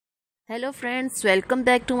Hello friends, welcome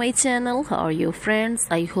back to my channel. How are you friends?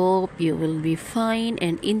 I hope you will be fine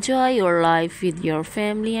and enjoy your life with your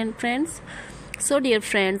family and friends. So dear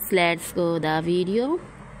friends, let's go the video.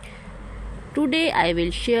 Today I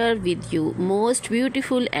will share with you most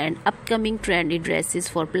beautiful and upcoming trendy dresses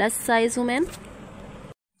for plus size women.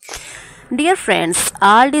 Dear friends,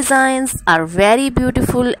 all designs are very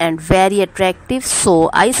beautiful and very attractive, so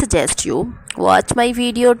I suggest you watch my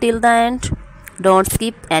video till the end. Don't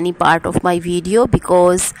skip any part of my video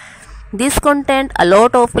because this content a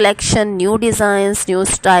lot of collection, new designs, new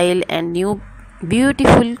style and new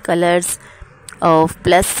beautiful colors of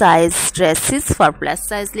plus size dresses for plus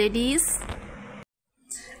size ladies.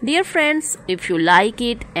 Dear friends, if you like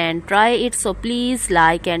it and try it, so please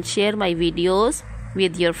like and share my videos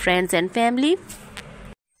with your friends and family.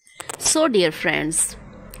 So dear friends,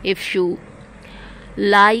 if you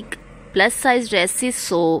like plus size dresses,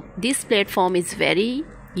 so this platform is very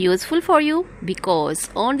useful for you because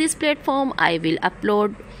on this platform I will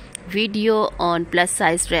upload video on plus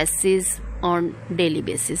size dresses on daily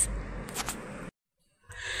basis.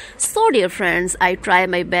 So dear friends, I try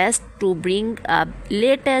my best to bring a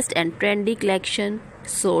latest and trendy collection,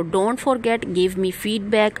 so don't forget give me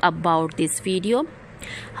feedback about this video.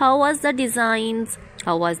 How was the designs,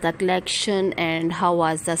 how was the collection and how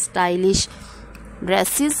was the stylish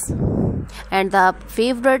dresses and the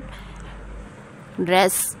favorite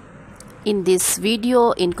dress in this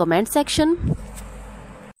video in comment section.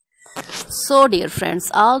 So dear friends,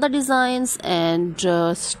 all the designs and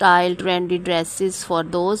style trendy dresses for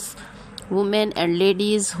those women and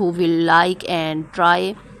ladies who will like and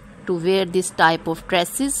try to wear this type of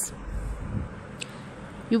dresses.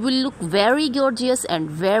 You will look very gorgeous and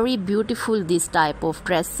very beautiful this type of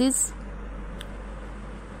dresses.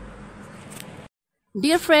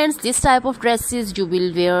 Dear friends, this type of dresses you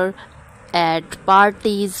will wear at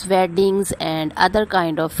parties, weddings and other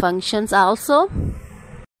kind of functions also.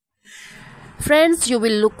 Friends, you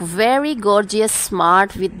will look very gorgeous,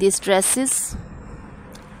 smart with these dresses.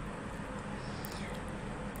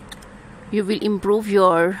 You will improve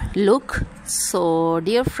your look. So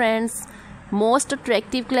dear friends, most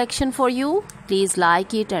attractive collection for you. Please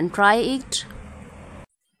like it and try it.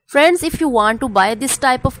 Friends, if you want to buy this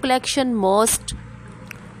type of collection, most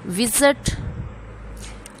visit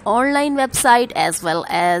online website as well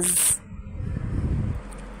as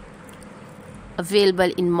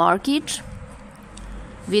available in market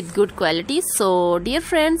with good quality. So dear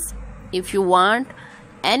friends, if you want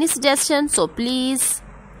any suggestion, so please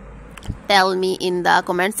tell me in the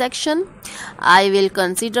comment section. I will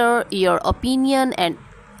consider your opinion and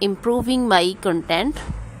improving my content.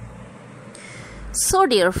 So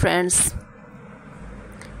dear friends,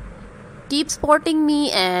 keep supporting me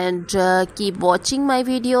and keep watching my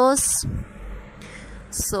videos.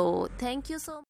 So thank you so much.